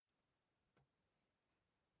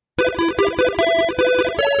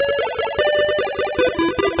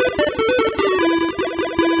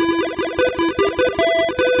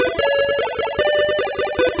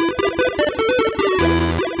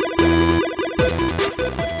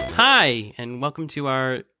Hi, and welcome to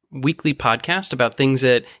our weekly podcast about things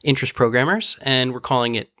that interest programmers, and we're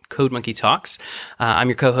calling it Code Monkey Talks. I'm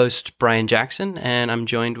your co-host, Brian Jackson, and I'm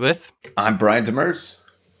joined with... I'm Brian Demers.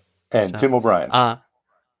 And Tim O'Brien.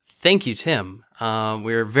 Thank you, Tim.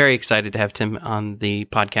 We're very excited to have Tim on the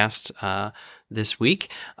podcast this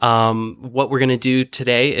week. What we're going to do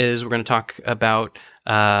today is we're going to talk about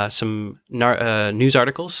some news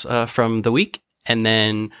articles from the week, and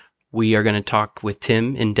then we are going to talk with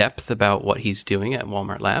Tim in depth about what he's doing at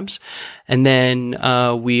Walmart Labs. And then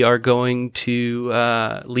we are going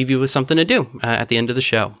to leave you with something to do at the end of the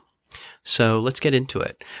show. So let's get into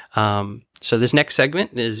it. So this next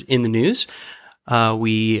segment is In the News.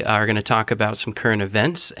 We are going to talk about some current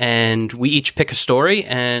events, and we each pick a story,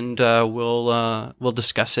 and we'll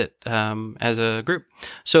discuss it as a group.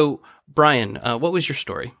 So, Brian, what was your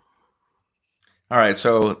story? All right,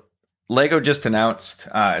 so Lego just announced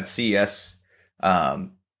at CES,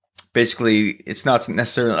 basically, it's not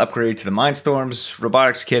necessarily an upgrade to the Mindstorms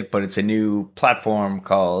robotics kit, but it's a new platform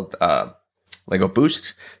called Lego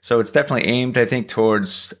Boost. So it's definitely aimed, I think,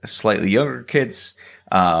 towards slightly younger kids,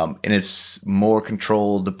 and it's more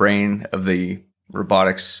controlled. The brain of the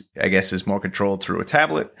robotics, I guess, is more controlled through a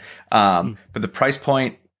tablet. But the price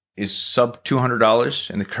point is sub $200,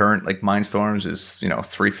 and the current Mindstorms is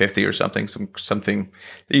 $350 or something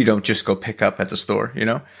that you don't just go pick up at the store.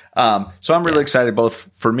 So I'm really excited, both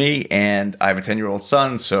for me, and I have a 10-year-old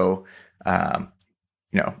son, so I'm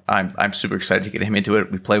super excited to get him into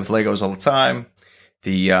it. We play with Legos all the time.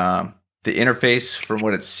 The interface, from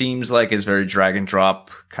what it seems like, is very drag and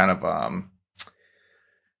drop kind of.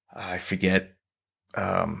 I forget.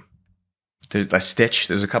 There's a Stitch.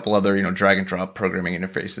 There's a couple other, drag and drop programming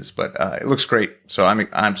interfaces, but it looks great. So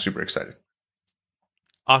I'm super excited.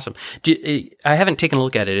 Awesome. I haven't taken a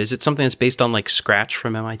look at it. Is it something that's based on Scratch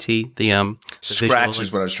from MIT? The Scratch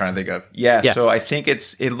is what I was trying to think of. Yeah. So I think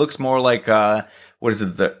it looks more like what is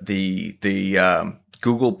it? The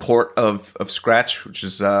Google port of Scratch, which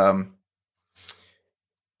is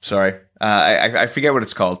sorry, I forget what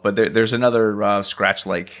it's called, but there's another Scratch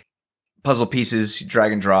puzzle pieces,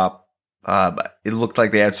 drag and drop. It looked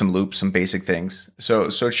like they had some loops, some basic things. So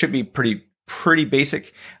it should be pretty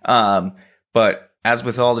basic. But as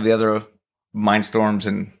with all of the other Mindstorms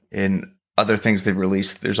and other things they've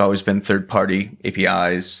released, there's always been third-party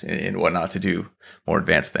APIs and whatnot to do more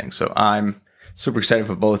advanced things. So I'm super excited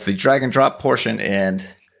for both the drag and drop portion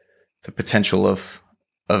and the potential of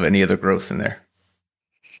any other growth in there.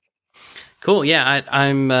 Cool. Yeah,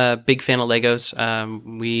 I'm a big fan of Legos.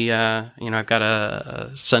 I've got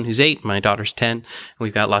a son who's 8, my daughter's 10. And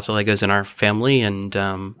we've got lots of Legos in our family, and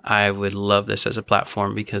I would love this as a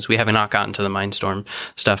platform because we haven't gotten to the Mindstorm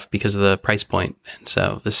stuff because of the price point. And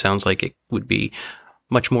so this sounds like it would be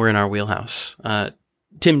much more in our wheelhouse.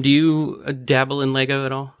 Tim, do you dabble in Lego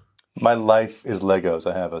at all? My life is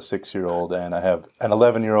Legos. I have a 6-year-old and I have an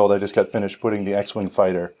 11-year-old. I just got finished putting the X-Wing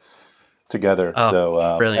fighter together.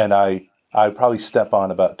 Brilliant. And I probably step on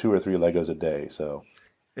about 2 or 3 Legos a day, so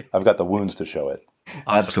I've got the wounds to show it.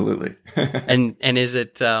 Awesome. Absolutely. and is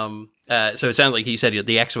it so it sounds like you said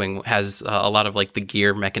the X-Wing has a lot of the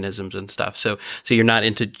gear mechanisms and stuff. So you're not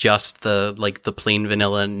into just the plain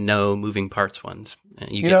vanilla no moving parts ones.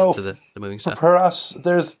 You get into the moving stuff. For us,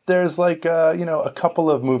 there's a couple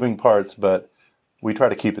of moving parts, but we try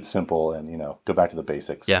to keep it simple and go back to the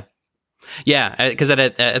basics. Yeah, because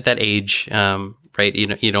at that age, right?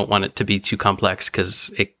 You don't want it to be too complex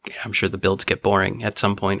because I'm sure the builds get boring at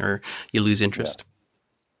some point, or you lose interest.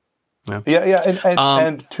 And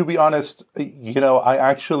to be honest, I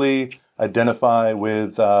actually identify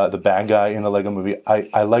with the bad guy in the Lego Movie.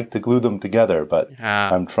 I like to glue them together, but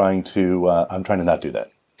I'm trying to not do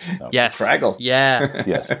that. So. Yes, Fraggle. Yeah.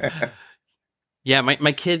 Yes. Yeah,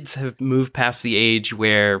 my kids have moved past the age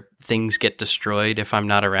where things get destroyed if I'm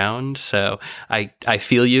not around. So I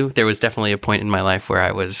feel you. There was definitely a point in my life where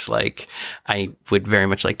I was I would very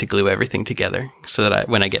much like to glue everything together so that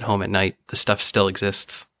when I get home at night, the stuff still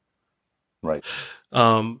exists. Right.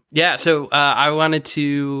 So I wanted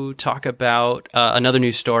to talk about another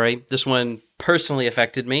news story. This one personally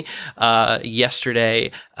affected me. Yesterday,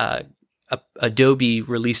 Adobe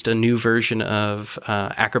released a new version of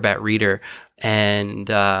Acrobat Reader, and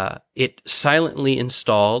it silently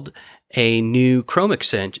installed a new Chrome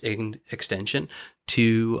extension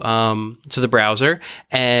to the browser.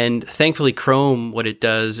 And thankfully, Chrome, what it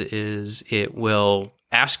does is it will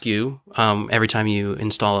ask you every time you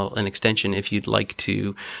install an extension if you'd like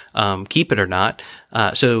to keep it or not.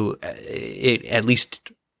 So it at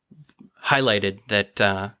least highlighted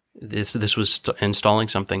that this was installing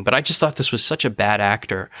something. But I just thought this was such a bad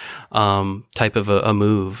actor type of a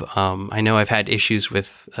move. I know I've had issues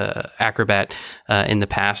with Acrobat in the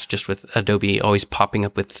past, just with Adobe always popping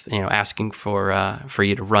up with asking for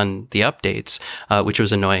you to run the updates, which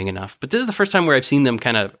was annoying enough. But this is the first time where I've seen them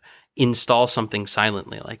kind of install something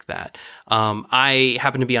silently like that. I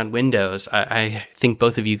happen to be on Windows. I think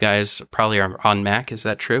both of you guys probably are on Mac. Is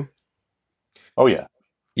that true? Oh yeah.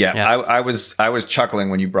 Yeah. I was chuckling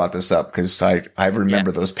when you brought this up because I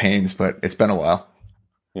remember those pains, but it's been a while.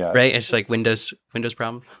 Yeah. Right. It's like Windows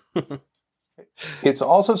problem. It's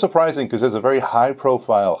also surprising because there's a very high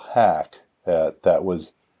profile hack that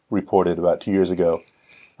was reported about 2 years ago.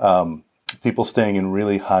 People staying in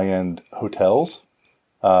really high end hotels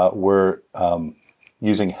were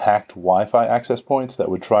using hacked Wi-Fi access points that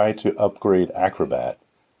would try to upgrade Acrobat,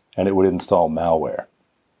 and it would install malware.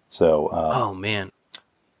 So, oh man,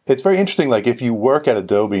 it's very interesting. Like if you work at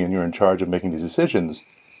Adobe and you're in charge of making these decisions,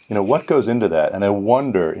 what goes into that? And I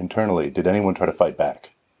wonder internally, did anyone try to fight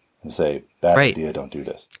back and say, "Bad idea, don't do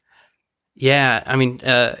this"? Yeah, I mean,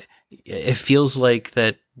 it feels like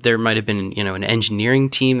that there might have been, an engineering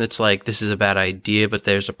team that's like, this is a bad idea, but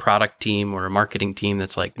there's a product team or a marketing team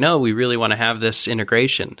that's like, no, we really want to have this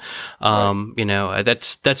integration. Right.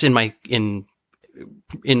 That's in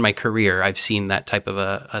my career, I've seen that type of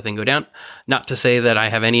a thing go down. Not to say that I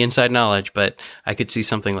have any inside knowledge, but I could see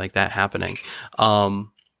something like that happening.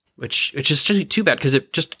 Which is just too bad because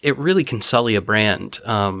it really can sully a brand.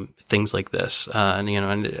 Things like this, and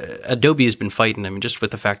Adobe has been fighting. I mean, just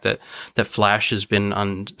with the fact that Flash has been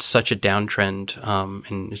on such a downtrend,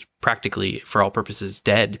 and is practically, for all purposes,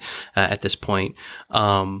 dead at this point.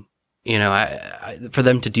 For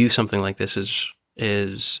them to do something like this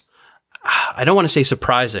is I don't want to say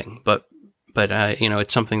surprising, but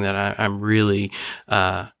it's something that I'm really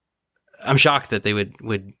I'm shocked that they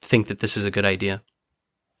would think that this is a good idea.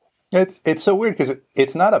 It's so weird because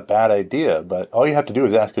it's not a bad idea, but all you have to do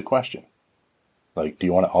is ask a question. Like, do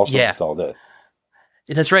you want to also install this?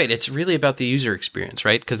 That's right. It's really about the user experience,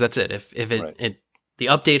 right? Because that's it. If the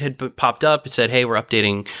update had popped up, it said, hey, we're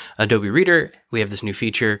updating Adobe Reader. We have this new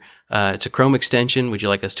feature. It's a Chrome extension. Would you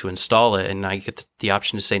like us to install it? And I get the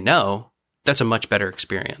option to say no. That's a much better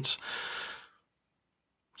experience.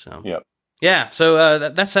 So, yep. Yeah, so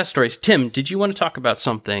that's that story. Tim, did you want to talk about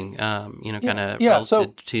something,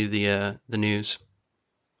 relative to the news?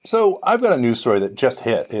 So I've got a news story that just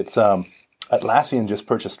hit. It's Atlassian just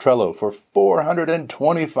purchased Trello for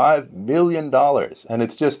 $425 million. And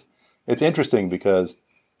it's interesting because,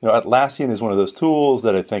 Atlassian is one of those tools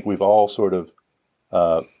that I think we've all sort of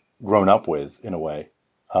grown up with in a way.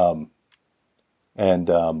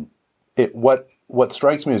 What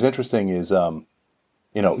strikes me as interesting is,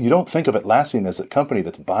 you don't think of Atlassian as a company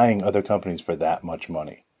that's buying other companies for that much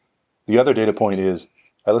money. The other data point is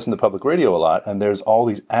I listen to public radio a lot, and there's all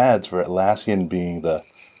these ads for Atlassian being the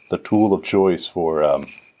tool of choice for,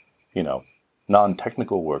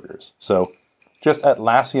 non-technical workers. So just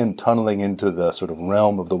Atlassian tunneling into the sort of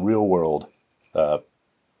realm of the real world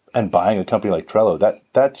and buying a company like Trello,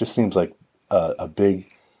 that just seems like a big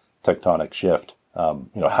tectonic shift.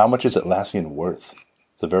 How much is Atlassian worth?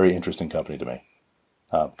 It's a very interesting company to me.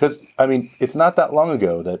 Because, it's not that long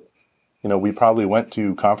ago that, we probably went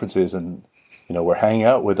to conferences and, we're hanging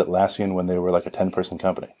out with Atlassian when they were like a 10-person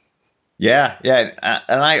company. Yeah.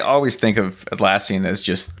 And I always think of Atlassian as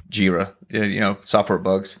just Jira, software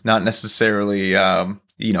bugs, not necessarily,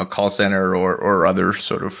 call center or other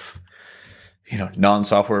sort of,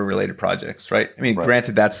 non-software related projects, right?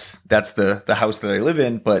 Granted, that's the house that I live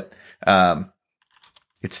in, but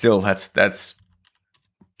it's still, that's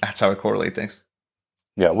how I correlate things.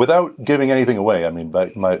 Yeah, without giving anything away,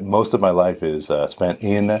 but most of my life is spent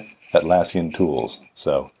in Atlassian tools.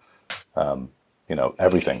 So,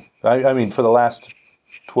 everything. For the last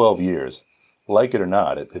 12 years, like it or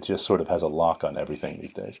not, it just sort of has a lock on everything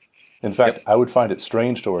these days. In fact, I would find it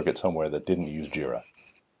strange to work at somewhere that didn't use Jira.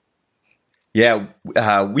 Yeah,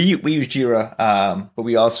 we use Jira, but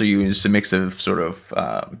we also use a mix of sort of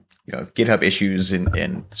GitHub issues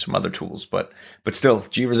and some other tools. But still,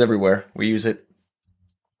 Jira's everywhere. We use it.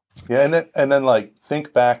 Yeah, and then like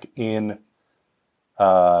think back in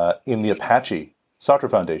the Apache Software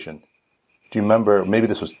Foundation. Do you remember? Maybe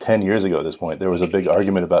this was 10 years ago at this point. There was a big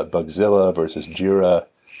argument about Bugzilla versus Jira,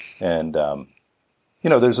 and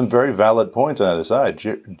there's some very valid points on the other side.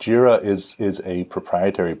 Jira is a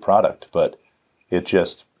proprietary product, but it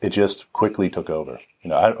just quickly took over.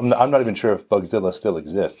 I'm not even sure if Bugzilla still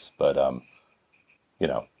exists, but I'm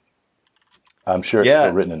sure it's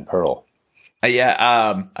still written in Perl.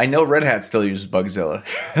 I know Red Hat still uses Bugzilla.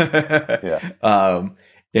 Yeah.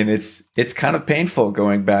 And it's kind of painful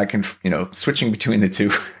going back and switching between the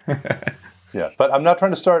two. Yeah, but I'm not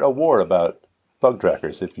trying to start a war about bug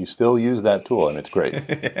trackers. If you still use that tool, and it's great.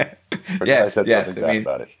 Yes.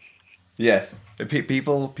 About it. Yes,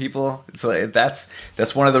 people. It's like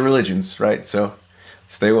that's one of the religions, right? So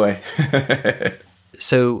stay away.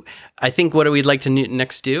 So I think what we'd like to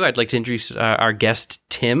next do, I'd like to introduce our guest,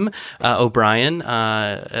 Tim O'Brien,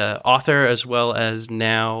 author, as well as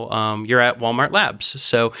now you're at Walmart Labs.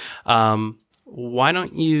 So why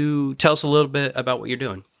don't you tell us a little bit about what you're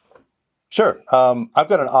doing? Sure. I've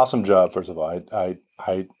got an awesome job. First of all, I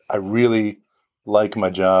really like my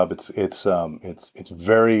job. It's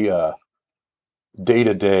very day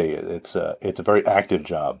to day. It's a very active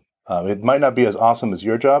job. It might not be as awesome as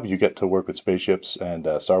your job. You get to work with spaceships and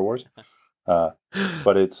Star Wars, but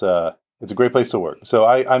it's a great place to work. So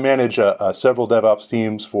I manage several DevOps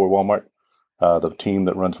teams for Walmart, the team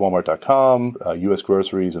that runs Walmart.com, U.S.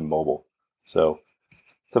 groceries, and mobile. So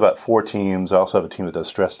it's about 4 teams. I also have a team that does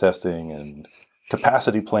stress testing and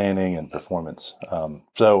capacity planning and performance.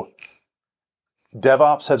 So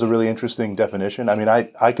DevOps has a really interesting definition. I mean,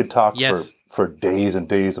 I could talk for days and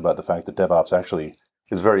days about the fact that DevOps actually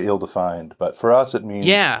is very ill-defined, but for us it means...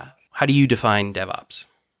 Yeah. How do you define DevOps?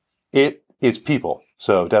 It is people.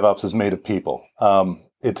 So DevOps is made of people.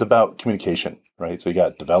 It's about communication, right? So you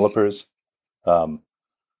got developers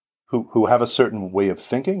who have a certain way of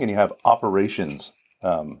thinking, and you have operations.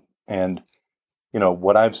 And,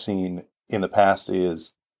 what I've seen in the past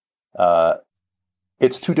is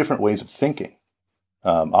it's 2 different ways of thinking.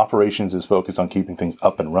 Operations is focused on keeping things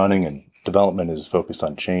up and running, and development is focused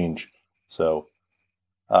on change. So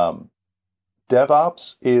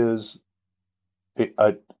DevOps is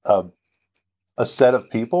a set of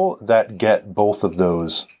people that get both of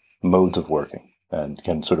those modes of working and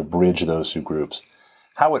can sort of bridge those 2 groups.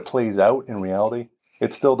 How it plays out in reality,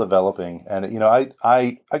 it's still developing. And,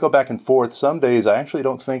 I go back and forth. Some days I actually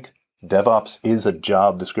don't think DevOps is a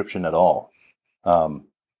job description at all.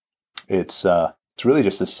 It's really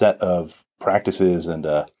just a set of practices and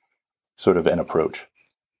sort of an approach.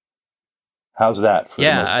 How's that for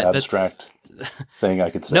the most abstract thing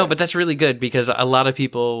I could say? No, but that's really good, because a lot of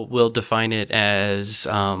people will define it as,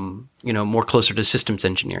 more closer to systems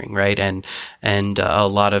engineering, right? And a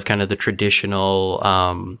lot of kind of the traditional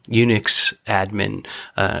Unix admin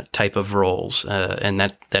type of roles, and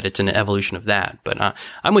that it's an evolution of that. But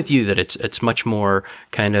I'm with you that it's much more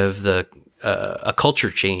kind of a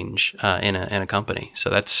culture change in a company.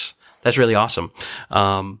 So that's really awesome.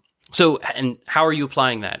 So, and how are you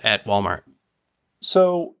applying that at Walmart?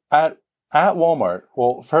 So at Walmart,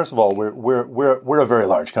 well, first of all, we're a very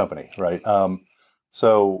large company, right?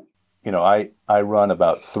 So I run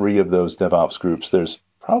about 3 of those DevOps groups. There's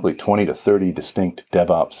probably 20 to 30 distinct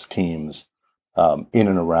DevOps teams in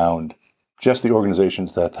and around just the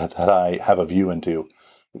organizations that I have a view into.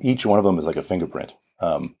 Each one of them is like a fingerprint.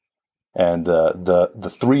 And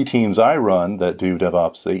the 3 teams I run that do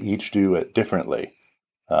DevOps, they each do it differently.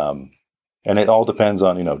 And it all depends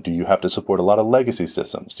on, do you have to support a lot of legacy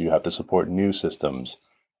systems? Do you have to support new systems?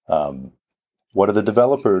 What are the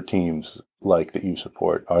developer teams like that you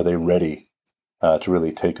support? Are they ready to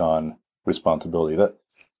really take on responsibility? That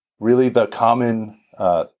really the common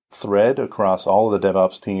thread across all of the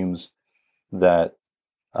DevOps teams that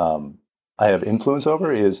I have influence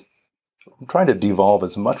over is trying to devolve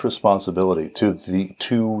as much responsibility to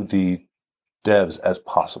the devs as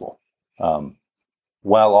possible.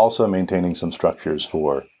 While also maintaining some structures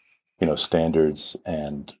for, standards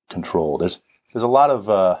and control. There's a lot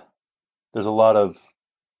of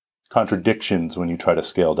contradictions when you try to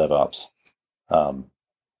scale DevOps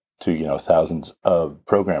to thousands of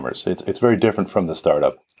programmers. It's very different from the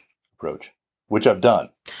startup approach, which I've done.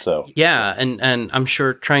 So yeah, and I'm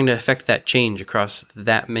sure trying to affect that change across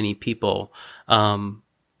that many people.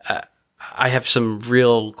 I have some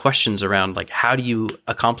real questions around, like, how do you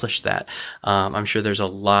accomplish that? I'm sure there's a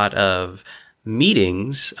lot of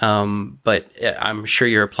meetings, but I'm sure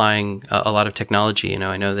you're applying a lot of technology.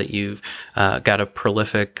 I know that you've got a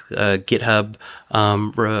prolific GitHub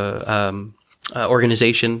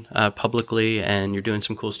organization publicly, and you're doing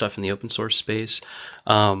some cool stuff in the open source space.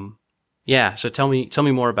 So tell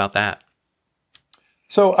me more about that.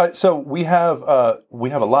 So we have a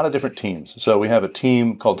lot of different teams. So we have a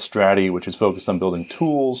team called Stratty, which is focused on building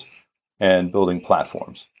tools and building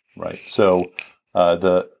platforms, right? So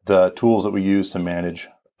the tools that we use to manage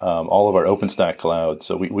all of our OpenStack cloud.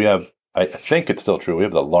 So we have, I think it's still true, we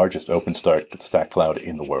have the largest OpenStack cloud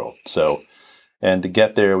in the world. So, and to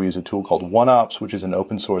get there, we use a tool called OneOps, which is an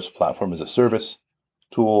open source platform as a service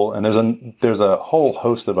tool. And there's a whole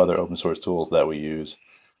host of other open source tools that we use.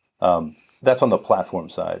 That's on the platform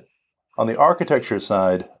side. On the architecture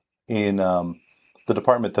side, in the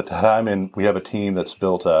department that I'm in, we have a team that's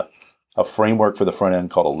built a framework for the front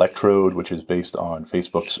end called Electrode, which is based on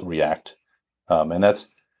Facebook's React. And that's,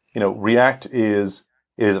 React is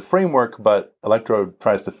a framework, but Electrode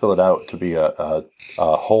tries to fill it out to be a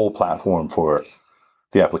whole platform for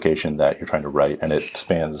the application that you're trying to write. And it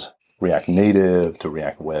spans React Native to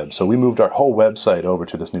React Web. So we moved our whole website over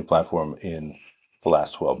to this new platform in the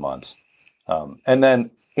last 12 months. And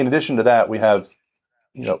then in addition to that, we have,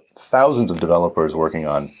 thousands of developers working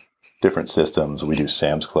on different systems. We do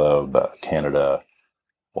Sam's Club, Canada,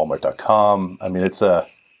 Walmart.com. I mean, it's a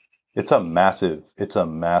massive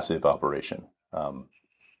operation.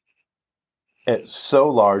 It's so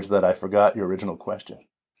large that I forgot your original question.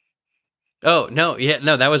 Oh, no. Yeah,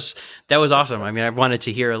 no, that was awesome. I mean, I wanted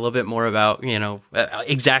to hear a little bit more about,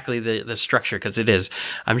 exactly the structure, because it is,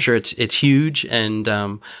 I'm sure it's huge. And,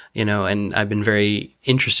 and I've been very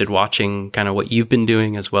interested watching kind of what you've been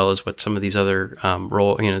doing, as well as what some of these other,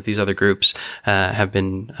 these other groups, have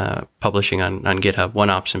been, publishing on GitHub.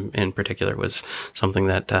 OneOps in particular was something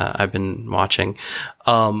that, I've been watching.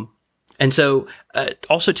 And so,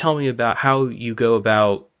 also tell me about how you go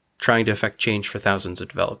about trying to affect change for thousands of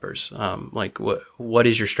developers. What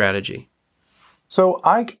is your strategy? So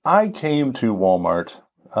I came to Walmart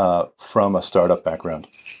from a startup background.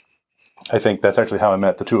 I think that's actually how I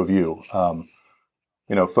met the two of you.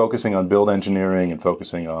 Focusing on build engineering and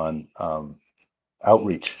focusing on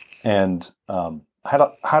outreach, and had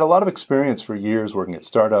a lot of experience for years working at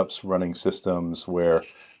startups, running systems where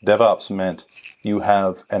DevOps meant you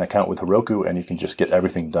have an account with Heroku and you can just get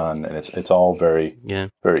everything done, and it's all very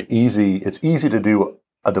easy. It's easy to do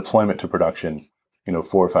a deployment to production, 4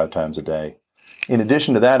 or 5 times a day. In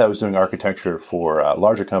addition to that, I was doing architecture for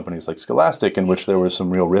larger companies like Scholastic, in which there was some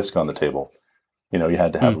real risk on the table. You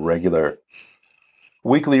had to have regular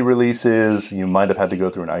weekly releases. You might have had to go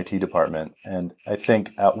through an IT department. And I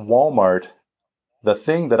think at Walmart, the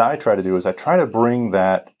thing that I try to do is I try to bring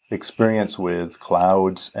that experience with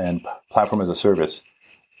clouds and platform as a service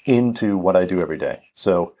into what I do every day.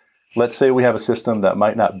 So let's say we have a system that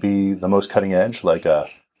might not be the most cutting edge, like a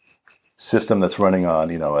system that's running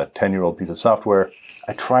on, a 10-year-old piece of software.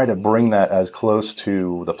 I try to bring that as close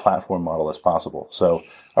to the platform model as possible. So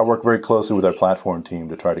I work very closely with our platform team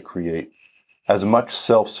to try to create as much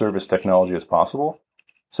self-service technology as possible,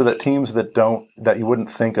 so that teams that you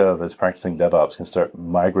wouldn't think of as practicing DevOps can start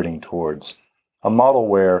migrating towards a model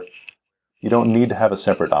where you don't need to have a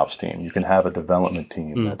separate ops team. You can have a development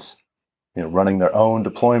team that's, running their own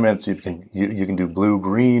deployments. You can do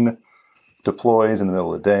blue-green deploys in the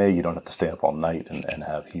middle of the day. You don't have to stay up all night and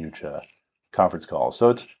have huge conference calls.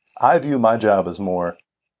 So I view my job as more,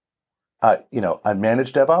 I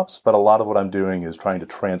manage DevOps, but a lot of what I'm doing is trying to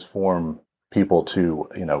transform people to,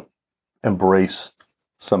 embrace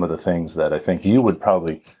some of the things that I think you would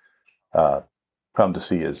probably come to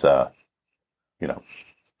see as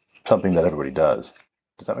something that everybody does.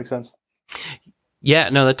 Does that make sense? Yeah,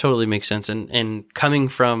 no, that totally makes sense. And coming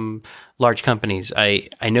from large companies, I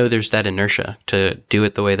know there's that inertia to do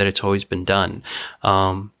it the way that it's always been done.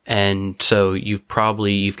 And so you've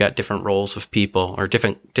got different roles of people, or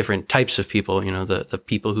different types of people, the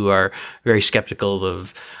people who are very skeptical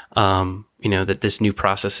of, that this new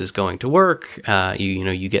process is going to work.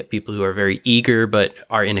 You get people who are very eager, but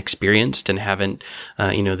are inexperienced and haven't,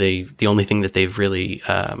 the only thing that they've really,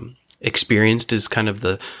 experienced is kind of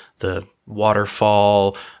the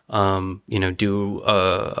waterfall, do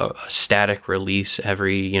a static release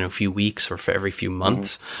every, few weeks or for every few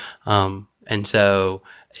months. And so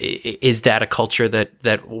is that a culture that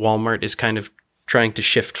Walmart is kind of trying to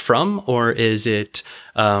shift from, or is it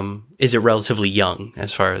relatively young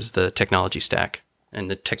as far as the technology stack and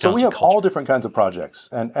the technology So we have culture? all different kinds of projects,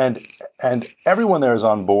 and everyone there is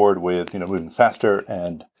on board with, moving faster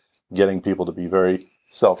and getting people to be very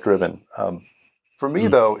self-driven. For me,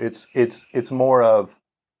 though, it's more of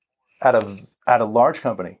at a large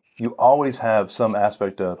company, you always have some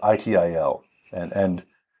aspect of ITIL, and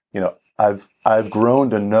I've grown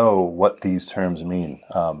to know what these terms mean.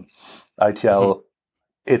 ITIL,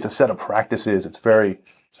 it's a set of practices. It's very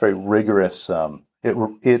rigorous.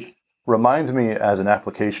 It reminds me as an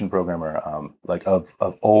application programmer,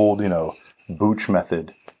 of old, Booch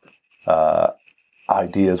method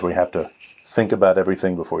ideas where you have to think about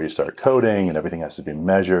everything before you start coding, and everything has to be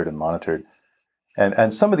measured and monitored.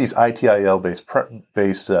 And some of these ITIL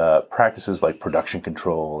based practices like production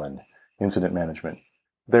control and incident management,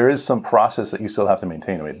 there is some process that you still have to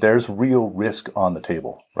maintain. I mean, there's real risk on the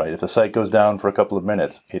table, right? If the site goes down for a couple of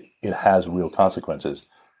minutes, it has real consequences.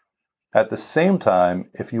 At the same time,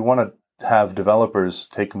 if you want to have developers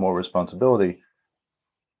take more responsibility,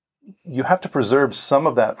 you have to preserve some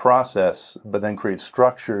of that process, but then create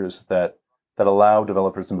structures that allow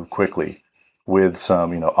developers to move quickly with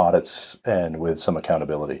some, audits and with some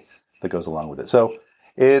accountability that goes along with it. So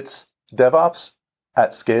it's DevOps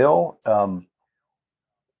at scale.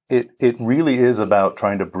 It really is about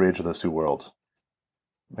trying to bridge those two worlds.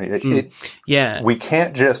 We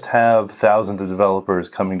can't just have thousands of developers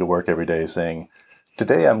coming to work every day saying,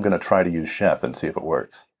 today I'm going to try to use Chef and see if it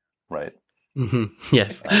works, right? Mm-hmm.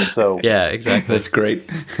 Yes. Yeah, exactly. That's great.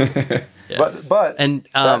 But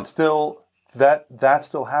that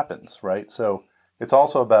still happens, right? So it's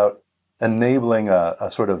also about enabling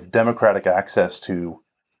a sort of democratic access to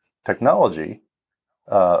technology,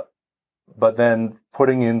 but then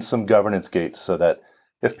putting in some governance gates so that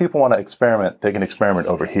if people want to experiment, they can experiment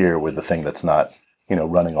over here with the thing that's not,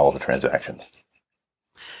 running all the transactions.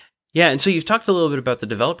 Yeah, and so you've talked a little bit about the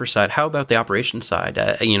developer side. How about the operations side?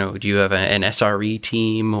 Do you have an SRE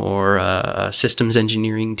team or a systems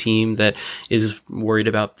engineering team that is worried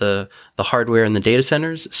about the hardware and the data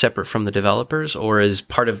centers separate from the developers, or is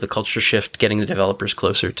part of the culture shift getting the developers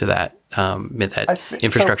closer to that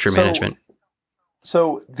infrastructure management?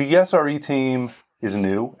 So the SRE team is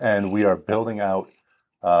new, and we are building out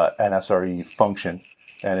an SRE function,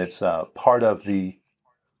 and it's part of the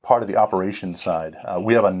operations side.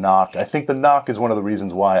 We have a NOC. I think the NOC is one of the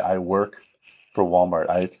reasons why I work for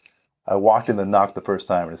Walmart. I walked in the NOC the first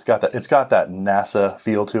time, and it's got that NASA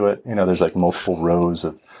feel to it. There's like multiple rows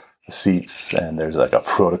of seats, and there's like a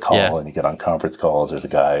protocol, and you get on conference calls. There's a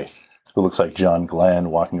guy who looks like John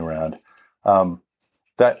Glenn walking around.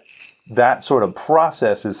 That sort of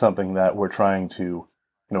process is something that we're trying to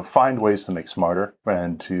find ways to make smarter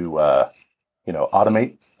and to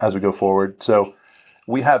automate as we go forward. So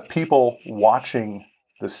we have people watching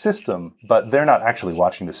the system, but they're not actually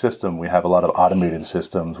watching the system. We have a lot of automated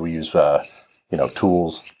systems. We use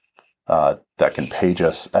tools that can page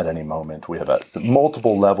us at any moment. We have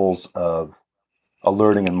multiple levels of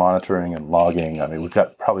alerting and monitoring and logging. I mean, we've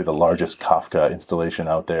got probably the largest Kafka installation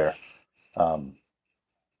out there. And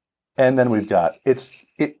then we've got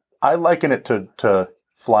I liken it to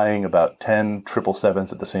flying about 10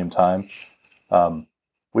 777s at the same time.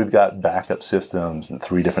 We've got backup systems and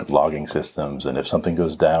 3 different logging systems. And if something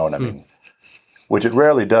goes down, I mean, which it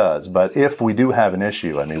rarely does, but if we do have an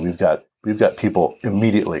issue, I mean, we've got people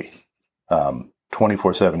immediately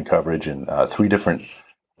 24/7 coverage in 3 different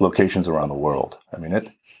locations around the world. I mean,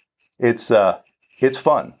 it's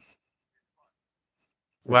fun.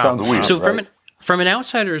 Wow. It sounds weird. So right? From an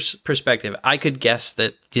outsider's perspective, I could guess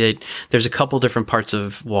that there's a couple different parts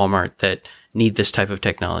of Walmart that need this type of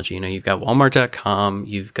technology. You've got Walmart.com,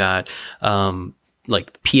 you've got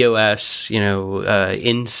like POS,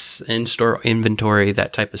 in-store inventory,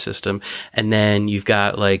 that type of system, and then you've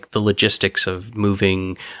got like the logistics of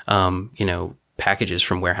moving, packages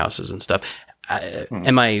from warehouses and stuff.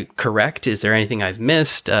 Am I correct? Is there anything I've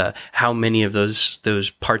missed? How many of those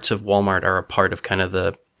parts of Walmart are a part of kind of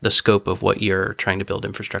the scope of what you're trying to build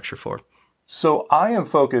infrastructure for? So I am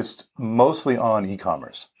focused mostly on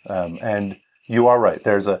e-commerce, and you are right.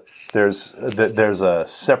 There's a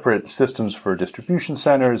separate systems for distribution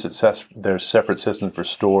centers. There's separate systems for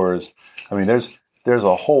stores. I mean, there's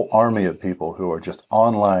a whole army of people who are just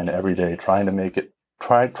online every day trying to make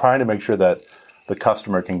sure that the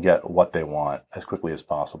customer can get what they want as quickly as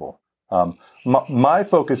possible. My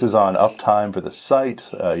focus is on uptime for the site.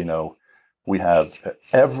 We have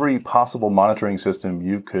every possible monitoring system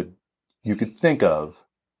you could think of,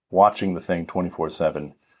 watching the thing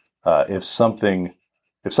 24/7. If something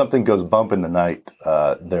goes bump in the night,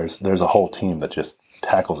 there's a whole team that just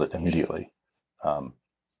tackles it immediately.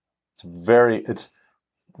 It's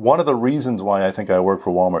one of the reasons why I think I work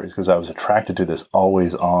for Walmart is because I was attracted to this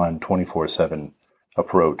always on 24/7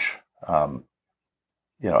 approach.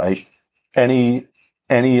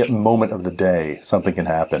 Any moment of the day, something can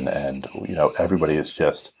happen, and everybody is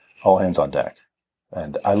just all hands on deck.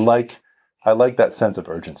 And I like that sense of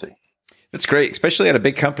urgency. That's great, especially at a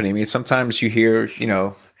big company. I mean, sometimes you hear,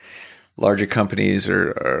 larger companies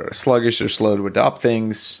are sluggish or slow to adopt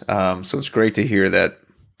things. So it's great to hear that,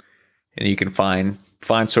 and you can find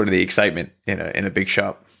sort of the excitement in a big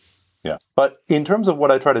shop. Yeah, but in terms of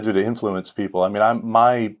what I try to do to influence people, I mean,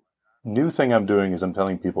 my new thing I'm doing is I'm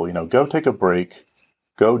telling people, go take a break.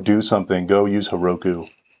 Go do something. Go use Heroku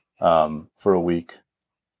for a week.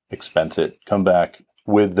 Expense it. Come back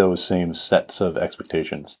with those same sets of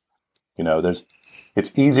expectations.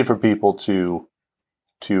 It's easy for people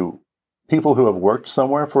people who have worked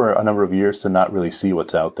somewhere for a number of years to not really see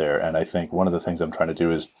what's out there. And I think one of the things I'm trying to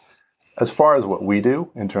do is as far as what we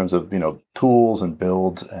do in terms of, tools and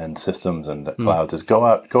builds and systems and clouds is go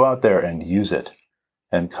out there and use it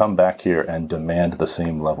and come back here and demand the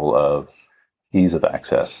same level of ease of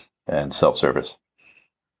access and self-service.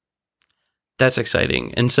 That's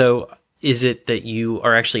exciting. And so is it that you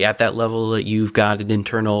are actually at that level, that you've got an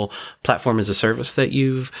internal platform as a service that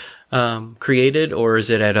you've created, or is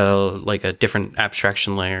it at a different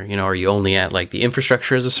abstraction layer? Are you only at like the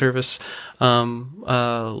infrastructure as a service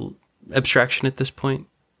abstraction at this point?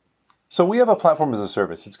 So we have a platform as a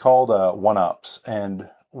service. It's called OneOps, and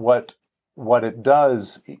what it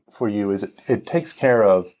does for you is it takes care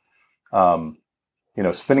of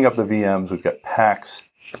spinning up the VMs. We've got packs.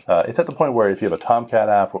 It's at the point where if you have a Tomcat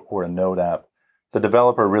app or a Node app, the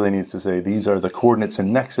developer really needs to say, these are the coordinates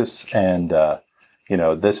in Nexus, and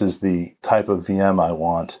this is the type of VM I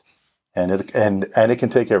want, and it can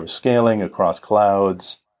take care of scaling across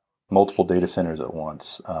clouds, multiple data centers at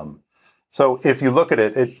once. So if you look at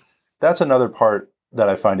it, that's another part that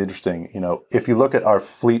I find interesting. If you look at our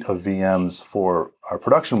fleet of VMs for our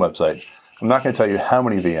production website, I'm not going to tell you how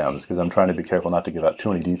many VMs because I'm trying to be careful not to give out too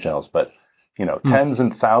many details, but tens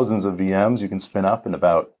and thousands of VMs you can spin up in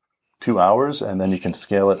about 2 hours, and then you can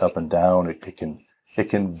scale it up and down. It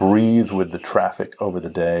can breathe with the traffic over the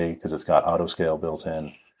day because it's got auto scale built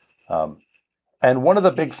in. And one of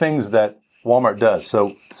the big things that Walmart does,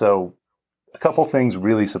 so a couple things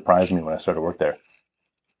really surprised me when I started work there.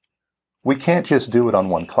 We can't just do it on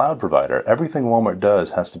one cloud provider. Everything Walmart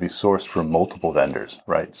does has to be sourced from multiple vendors,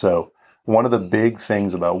 right? So one of the big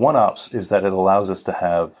things about OneOps is that it allows us to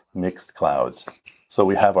have mixed clouds. So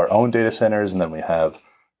we have our own data centers, and then we have,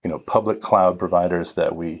 public cloud providers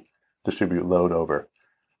that we distribute load over.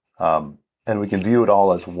 And we can view it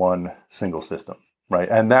all as one single system, right?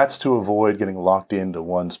 And that's to avoid getting locked into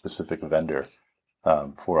one specific vendor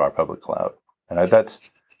for our public cloud. And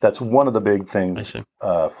that's one of the big things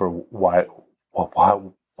for why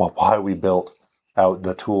we built out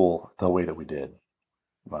the tool the way that we did.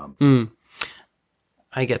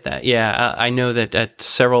 I get that. Yeah, I know that at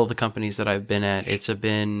several of the companies that I've been at, it's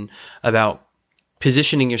been about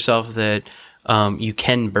positioning yourself that you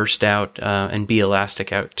can burst out and be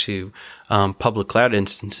elastic out to public cloud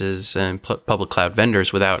instances and public cloud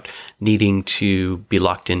vendors without needing to be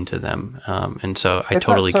locked into them. And so I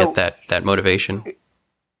totally get that motivation.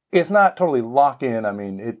 It's not totally lock in. I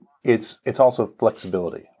mean, it's also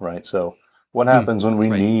flexibility, right? So what happens when we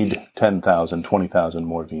need 10,000, 20,000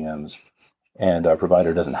 more VMs and our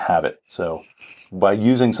provider doesn't have it? So by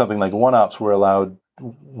using something like OneOps,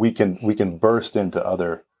 we can burst into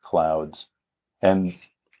other clouds. And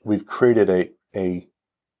we've created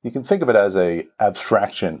you can think of it as a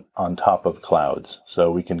abstraction on top of clouds.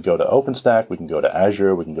 So we can go to OpenStack, we can go to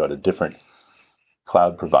Azure, we can go to different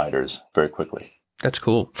cloud providers very quickly. That's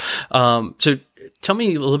cool. So tell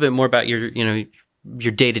me a little bit more about your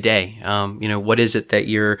day to day. What is it that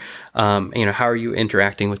you're, how are you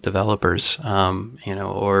interacting with developers?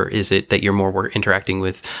 Or is it that you're more interacting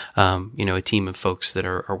with, a team of folks that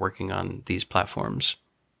are working on these platforms?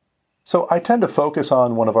 So I tend to focus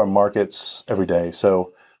on one of our markets every day.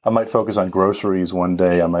 So I might focus on groceries one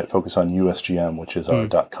day. I might focus on USGM, which is our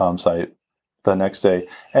 .com site, the next day.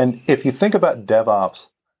 And if you think about DevOps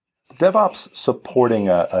supporting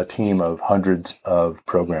a team of hundreds of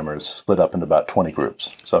programmers split up into about 20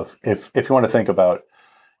 groups. So if you want to think about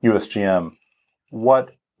USGM, what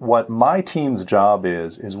my team's job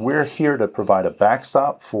is we're here to provide a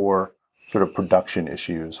backstop for sort of production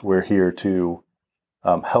issues. We're here to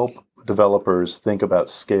help developers think about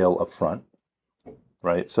scale up front,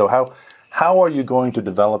 right? So how are you going to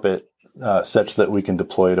develop it such that we can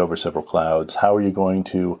deploy it over several clouds? How are you going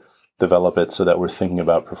to develop it so that we're thinking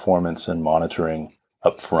about performance and monitoring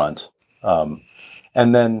up front?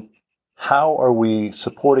 And then how are we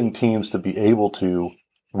supporting teams to be able to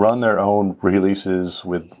run their own releases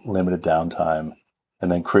with limited downtime,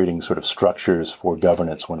 and then creating sort of structures for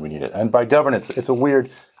governance when we need it? And by governance,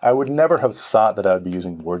 I would never have thought that I would be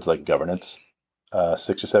using words like governance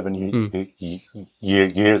 6 or 7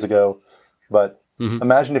 years ago. But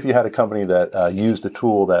imagine if you had a company that used a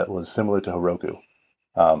tool that was similar to Heroku.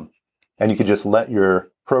 And you could just let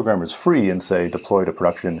your programmers free and say, deploy to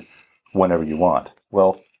production whenever you want.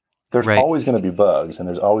 Well, there's always going to be bugs and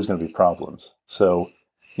there's always going to be problems. So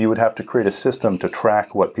you would have to create a system to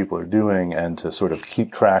track what people are doing and to sort of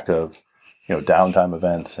keep track of, downtime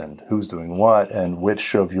events and who's doing what and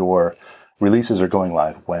which of your releases are going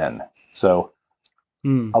live when. So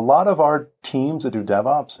a lot of our teams that do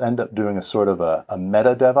DevOps end up doing a sort of a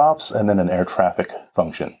meta DevOps and then an air traffic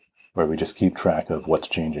function where we just keep track of what's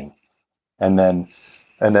changing. And then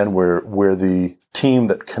And then we're the team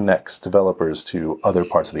that connects developers to other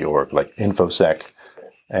parts of the org, like InfoSec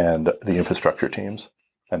and the infrastructure teams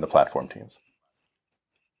and the platform teams.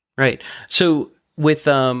 Right. So with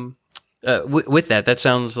that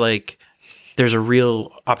sounds like there's a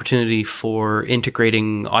real opportunity for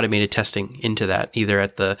integrating automated testing into that, either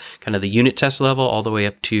at the kind of the unit test level all the way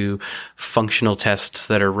up to functional tests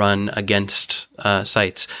that are run against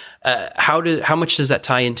sites. How much does that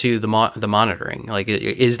tie into the monitoring? Like,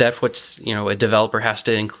 is that what's, a developer has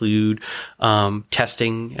to include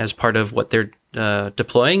testing as part of what they're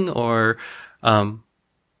deploying, or I'm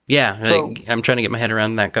trying to get my head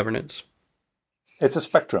around that governance. It's a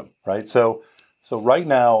spectrum, right? So right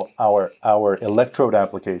now, our Electrode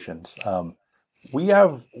applications,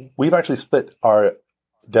 we've actually split our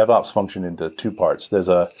DevOps function into two parts. There's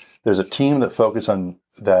a team that focused on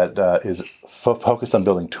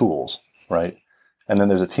building tools, right? And then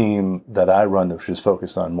there's a team that I run which is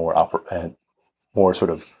focused on more sort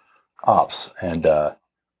of ops and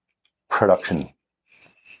production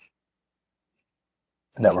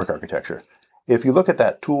network architecture. If you look at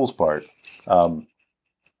that tools part,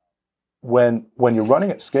 when you're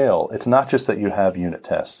running at scale, it's not just that you have unit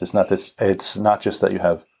tests. It's not just that you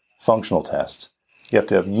have functional tests. You have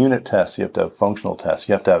to have unit tests. You have to have functional tests.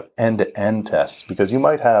 You have to have end-to-end tests, because you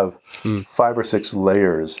might have 5 or 6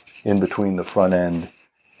 layers in between the front end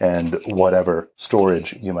and whatever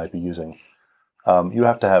storage you might be using. You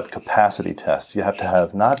have to have capacity tests. You have to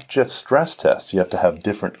have not just stress tests. You have to have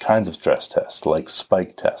different kinds of stress tests, like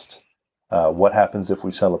spike tests. What happens if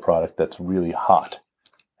we sell a product that's really hot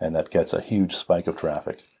and that gets a huge spike of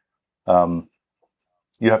traffic?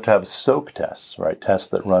 You have to have soak tests, right? Tests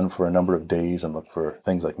that run for a number of days and look for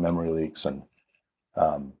things like memory leaks. And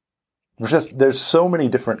there's so many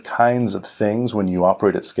different kinds of things when you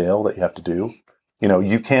operate at scale that you have to do.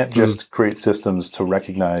 You can't just create systems to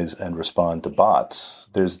recognize and respond to bots.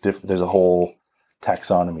 There's a whole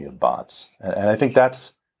taxonomy of bots. And I think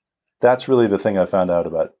that's really the thing I found out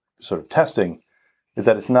about sort of testing, is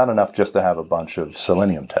that it's not enough just to have a bunch of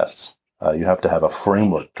Selenium tests. You have to have a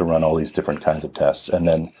framework to run all these different kinds of tests, and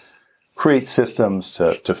then create systems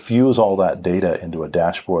to fuse all that data into a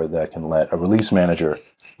dashboard that can let a release manager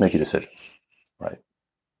make a decision, right?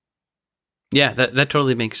 Yeah, that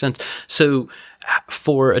totally makes sense. So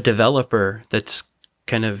for a developer that's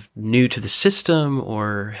kind of new to the system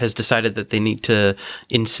or has decided that they need to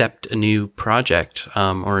incept a new project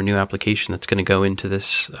or a new application that's going to go into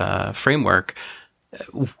this framework,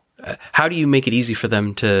 how do you make it easy for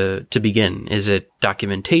them to begin? Is it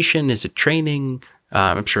documentation? Is it training?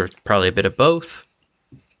 I'm sure it's probably a bit of both.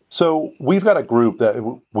 So we've got a group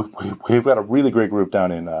we've got a really great group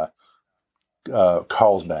down in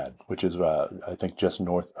Carlsbad, which is I think just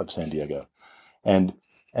north of San Diego, and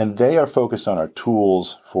they are focused on our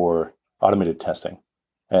tools for automated testing,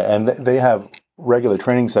 and they have regular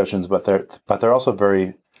training sessions, but they're also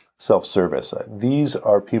very self-service. These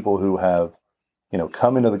are people who have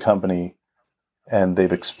come into the company and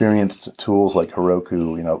they've experienced tools like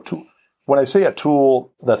Heroku. When I say a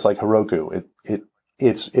tool that's like Heroku,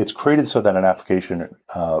 it's created so that an application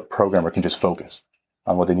programmer can just focus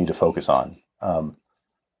on what they need to focus on.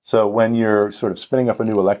 So when you're sort of spinning up a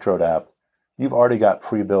new Electrode app, you've already got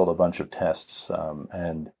pre-built a bunch of tests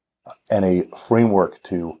and a framework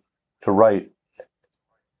to write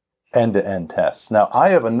end-to-end tests. Now, I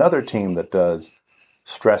have another team that does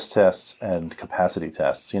stress tests and capacity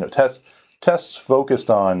tests. Tests focused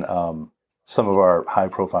on some of our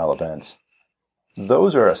high-profile events.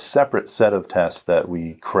 Those are a separate set of tests that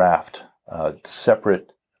we craft,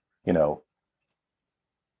 separate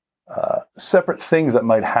things that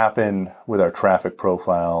might happen with our traffic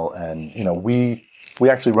profile, and we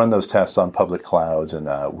actually run those tests on public clouds, and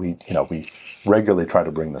we regularly try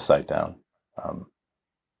to bring the site down.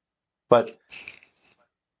 But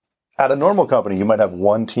at a normal company, you might have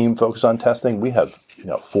one team focused on testing. We have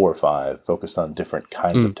 4 or 5 focused on different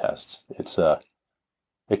kinds of tests.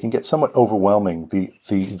 It can get somewhat overwhelming,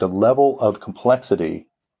 the level of complexity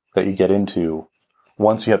that you get into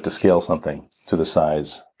once you have to scale something to the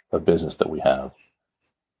size of business that we have.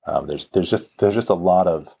 There's just a lot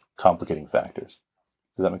of complicating factors.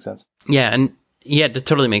 Does that make sense? Yeah, that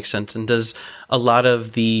totally makes sense. And does a lot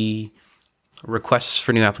of the requests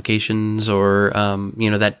for new applications or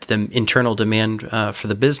that the internal demand for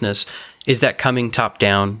the business, is that coming top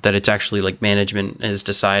down, that it's actually like management is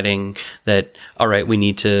deciding that, all right, we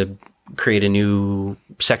need to create a new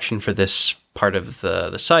section for this part of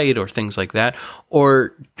the site or things like that?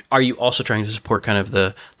 Or are you also trying to support kind of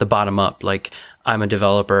the bottom up, like I'm a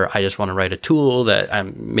developer. I just want to write a tool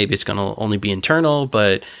that maybe it's going to only be internal,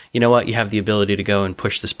 but you know what? You have the ability to go and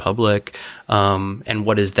push this public. And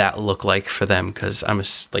what does that look like for them? Because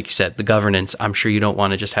like you said, the governance, I'm sure you don't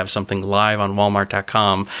want to just have something live on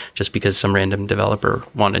Walmart.com just because some random developer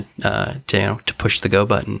wanted to push the go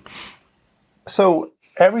button. So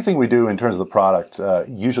everything we do in terms of the product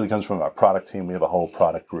usually comes from our product team. We have a whole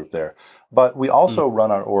product group there. But we also run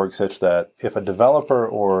our org such that if a developer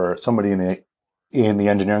or somebody in the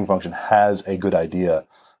engineering function has a good idea,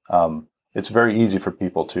 it's very easy for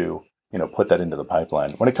people to put that into the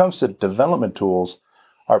pipeline. When it comes to development tools,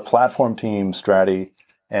 our platform team, Stratty,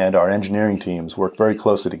 and our engineering teams work very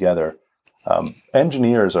closely together.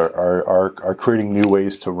 Engineers are creating new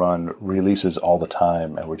ways to run releases all the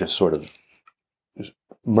time, and we're just sort of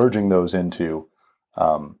merging those into.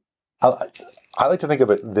 I like to think of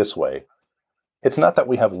it this way. It's not that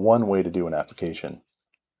we have one way to do an application.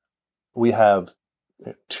 We have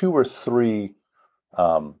 2 or 3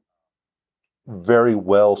 very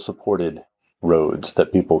well supported roads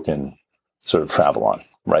that people can sort of travel on,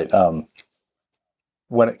 right?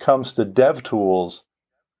 When it comes to dev tools,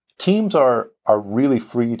 teams are really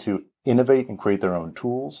free to innovate and create their own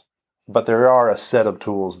tools, but there are a set of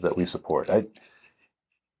tools that we support.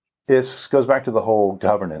 This goes back to the whole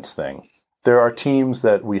governance thing. There are teams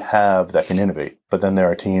that we have that can innovate, but then there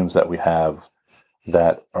are teams that we have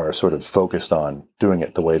that are sort of focused on doing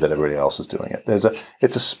it the way that everybody else is doing it.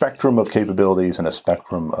 It's a spectrum of capabilities and a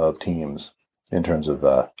spectrum of teams in terms of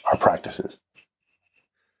our practices.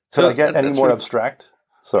 Did I get any more abstract?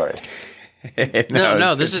 Sorry.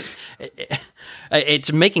 No, this is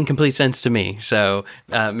it's making complete sense to me. So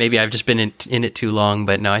maybe I've just been in it too long,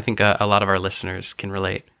 but no, I think a lot of our listeners can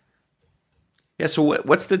relate. Yeah. So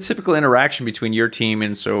what's the typical interaction between your team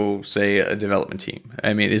and say a development team?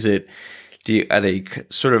 I mean, are they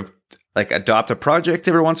sort of like adopt a project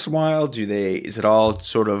every once in a while? Is it all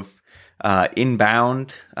sort of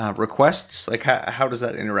inbound requests? Like how does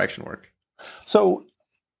that interaction work? So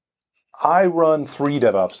I run 3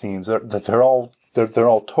 DevOps teams that they're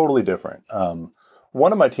all totally different.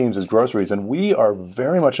 One of my teams is groceries, and we are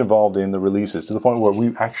very much involved in the releases to the point where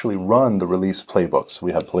we actually run the release playbooks.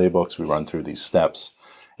 We have playbooks. We run through these steps.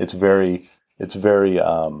 It's very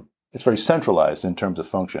centralized in terms of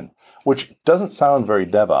function, which doesn't sound very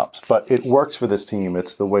DevOps, but it works for this team.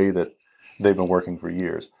 It's the way that they've been working for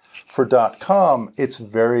years. For .com, it's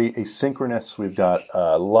very asynchronous. We've got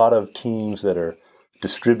a lot of teams that are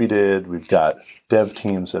distributed. We've got dev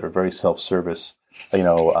teams that are very self-service,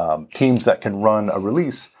 teams that can run a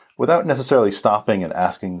release without necessarily stopping and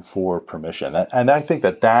asking for permission. And I think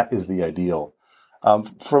that is the ideal.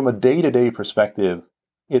 From a day-to-day perspective,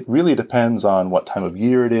 it really depends on what time of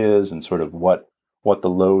year it is and sort of what the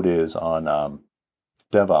load is on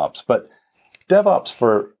DevOps. But DevOps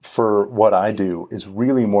for what I do is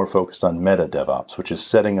really more focused on meta DevOps, which is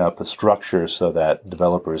setting up a structure so that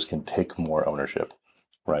developers can take more ownership,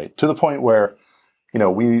 right? To the point where,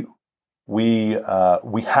 we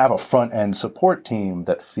have a front end support team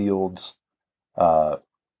that fields,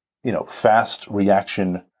 fast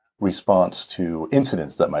reaction response to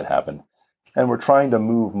incidents that might happen. And we're trying to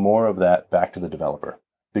move more of that back to the developer.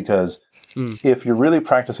 Because if you're really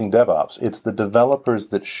practicing DevOps, it's the developers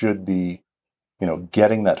that should be,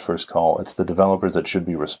 getting that first call. It's the developers that should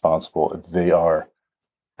be responsible. They are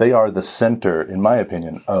the center, in my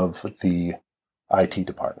opinion, of the IT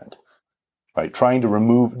department. Right?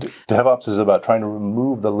 DevOps is about trying to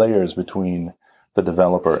remove the layers between the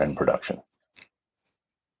developer and production.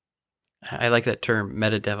 I like that term,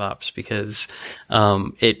 meta DevOps, because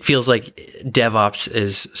it feels like DevOps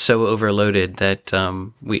is so overloaded that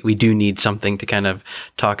we do need something to kind of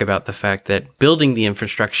talk about the fact that building the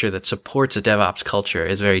infrastructure that supports a DevOps culture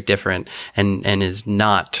is very different and is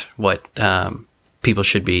not what people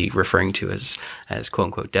should be referring to as quote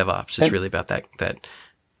unquote DevOps. It's really about that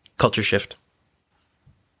culture shift.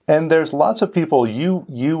 And there's lots of people, you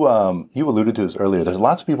alluded to this earlier, there's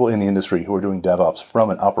lots of people in the industry who are doing DevOps from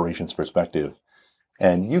an operations perspective.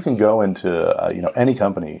 And you can go into any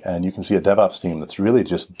company and you can see a DevOps team that's really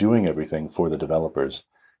just doing everything for the developers.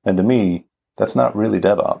 And to me, that's not really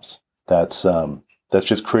DevOps. That's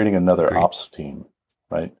just creating another Great. Ops team,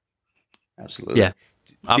 right? Absolutely. Yeah.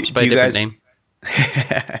 Ops by a different name.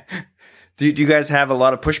 Do you guys have a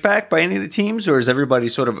lot of pushback by any of the teams, or is everybody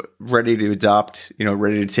sort of ready to adopt,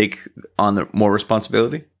 ready to take on more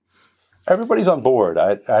responsibility? Everybody's on board.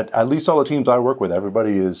 At least all the teams I work with,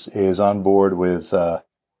 everybody is on board with,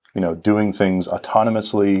 doing things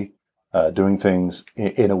autonomously, doing things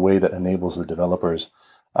in a way that enables the developers.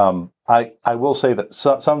 I will say that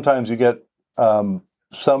sometimes you get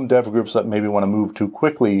some dev groups that maybe want to move too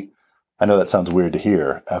quickly. I know that sounds weird to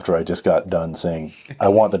hear after I just got done saying I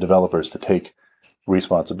want the developers to take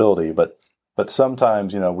responsibility, but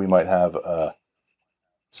sometimes, we might have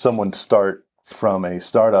someone start from a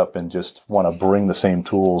startup and just want to bring the same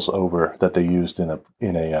tools over that they used in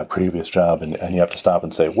a previous job, and you have to stop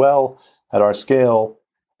and say, well, at our scale,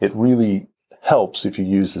 it really helps if you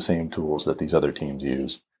use the same tools that these other teams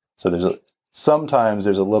use. So sometimes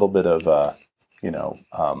there's a little bit of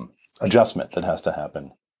adjustment that has to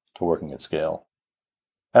happen to working at scale.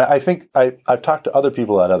 And I think I've talked to other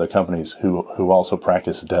people at other companies who also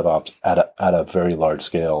practice DevOps at a very large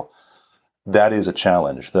scale. That is a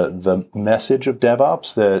challenge. The message of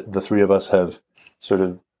DevOps that the three of us have sort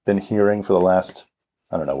of been hearing for the last,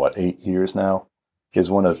 8 years now, is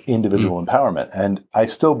one of individual empowerment. And I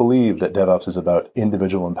still believe that DevOps is about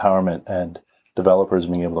individual empowerment and developers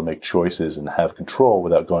being able to make choices and have control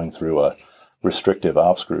without going through a restrictive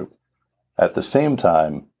ops group. At the same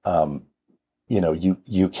time,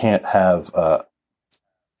 you can't have a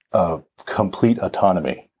complete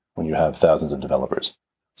autonomy when you have thousands of developers.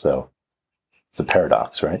 So it's a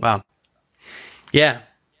paradox, right? Wow. Yeah,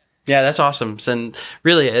 that's awesome. And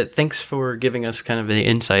really, thanks for giving us kind of the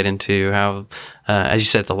insight into how, as you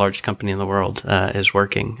said, the largest company in the world is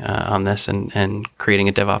working on this and creating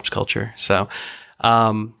a DevOps culture. So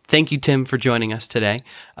thank you, Tim, for joining us today.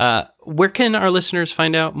 Where can our listeners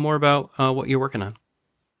find out more about what you're working on?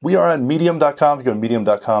 We are on medium.com. If you go to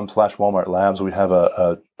medium.com/Walmart Labs, we have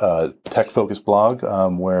a tech-focused blog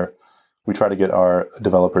where we try to get our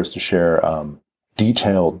developers to share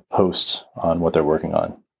detailed posts on what they're working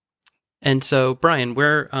on. And so, Brian,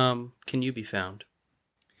 where can you be found?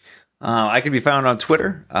 I can be found on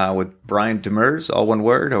Twitter with Brian Demers, all one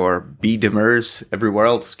word, or B Demers everywhere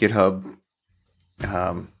else, GitHub,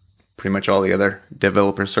 pretty much all the other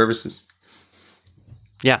developer services.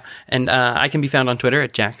 Yeah, and I can be found on Twitter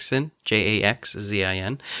at Jackson,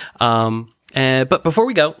 JAXZIN. But before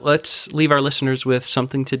we go, let's leave our listeners with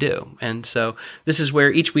something to do. And so this is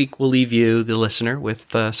where each week we'll leave you, the listener,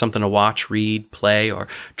 with something to watch, read, play, or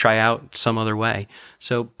try out some other way.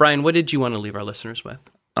 So, Brian, what did you want to leave our listeners with?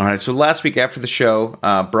 All right, so last week after the show,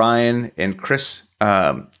 Brian and Chris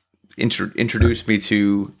introduced me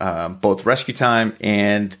to both Rescue Time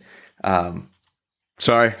and...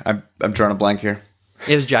 sorry, I'm drawing a blank here.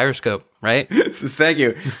 It was Gyroscope, right? Thank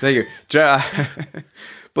you.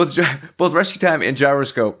 Both Rescue Time and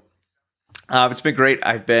Gyroscope. It's been great.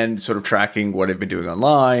 I've been sort of tracking what I've been doing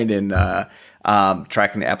online and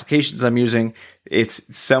tracking the applications I'm using.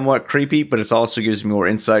 It's somewhat creepy, but it also gives me more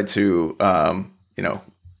insight to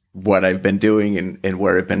what I've been doing and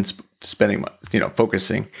where I've been spending,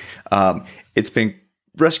 focusing.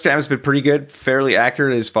 Rescue Time has been pretty good, fairly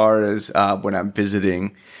accurate as far as when I'm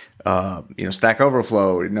visiting. Stack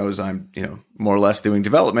Overflow, it knows I'm, more or less doing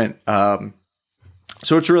development.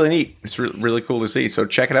 So it's really neat. It's really cool to see. So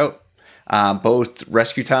check it out. Both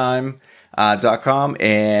rescuetime.com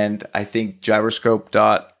and I think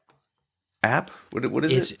gyroscope.app. What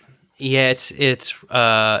is it? Yeah, it's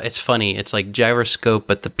funny. It's like Gyroscope,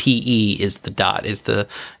 but the PE is the dot is the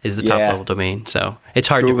top level domain. So it's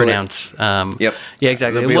hard to pronounce. Yep. Yeah,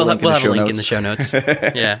 exactly. We'll have a link in the show notes.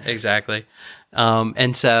 Yeah, exactly.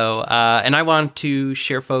 And I want to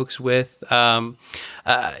share folks with,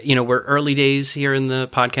 we're early days here in the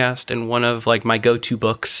podcast, and one of my go-to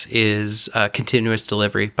books is Continuous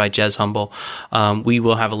Delivery by Jez Humble. We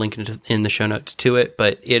will have a link in the show notes to it,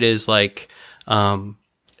 but it is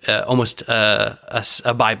almost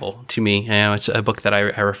a Bible to me. It's a book that I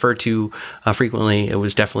refer to frequently. It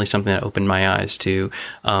was definitely something that opened my eyes to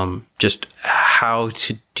just how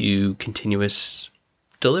to do continuous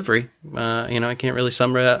delivery. I can't really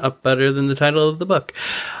sum it up better than the title of the book.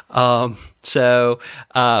 So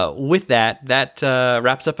with that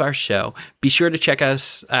wraps up our show. Be sure to check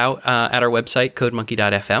us out at our website,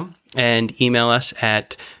 codemonkey.fm, and email us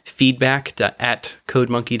at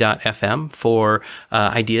feedback@codemonkey.fm for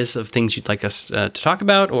ideas of things you'd like us to talk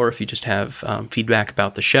about, or if you just have feedback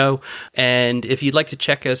about the show. And if you'd like to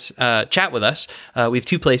chat with us, we have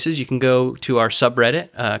two places. You can go to our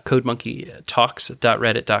subreddit,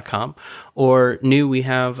 codemonkeytalks.reddit.com, or we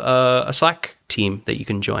have a Slack team that you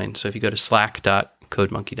can join. So if you go to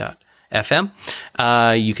slack.codemonkey.fm,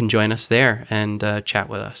 you can join us there and chat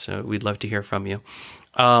with us. So we'd love to hear from you.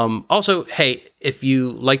 Also, hey, if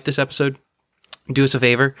you like this episode, do us a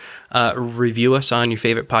favor, review us on your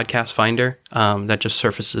favorite podcast finder. That just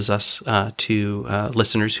surfaces us to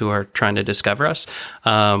listeners who are trying to discover us.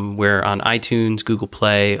 We're on iTunes, Google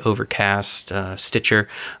Play, Overcast, Stitcher,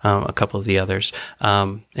 a couple of the others.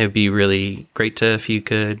 It would be really great if you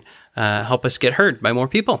could help us get heard by more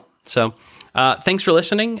people. So thanks for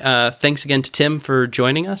listening. Thanks again to Tim for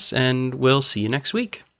joining us, and we'll see you next week.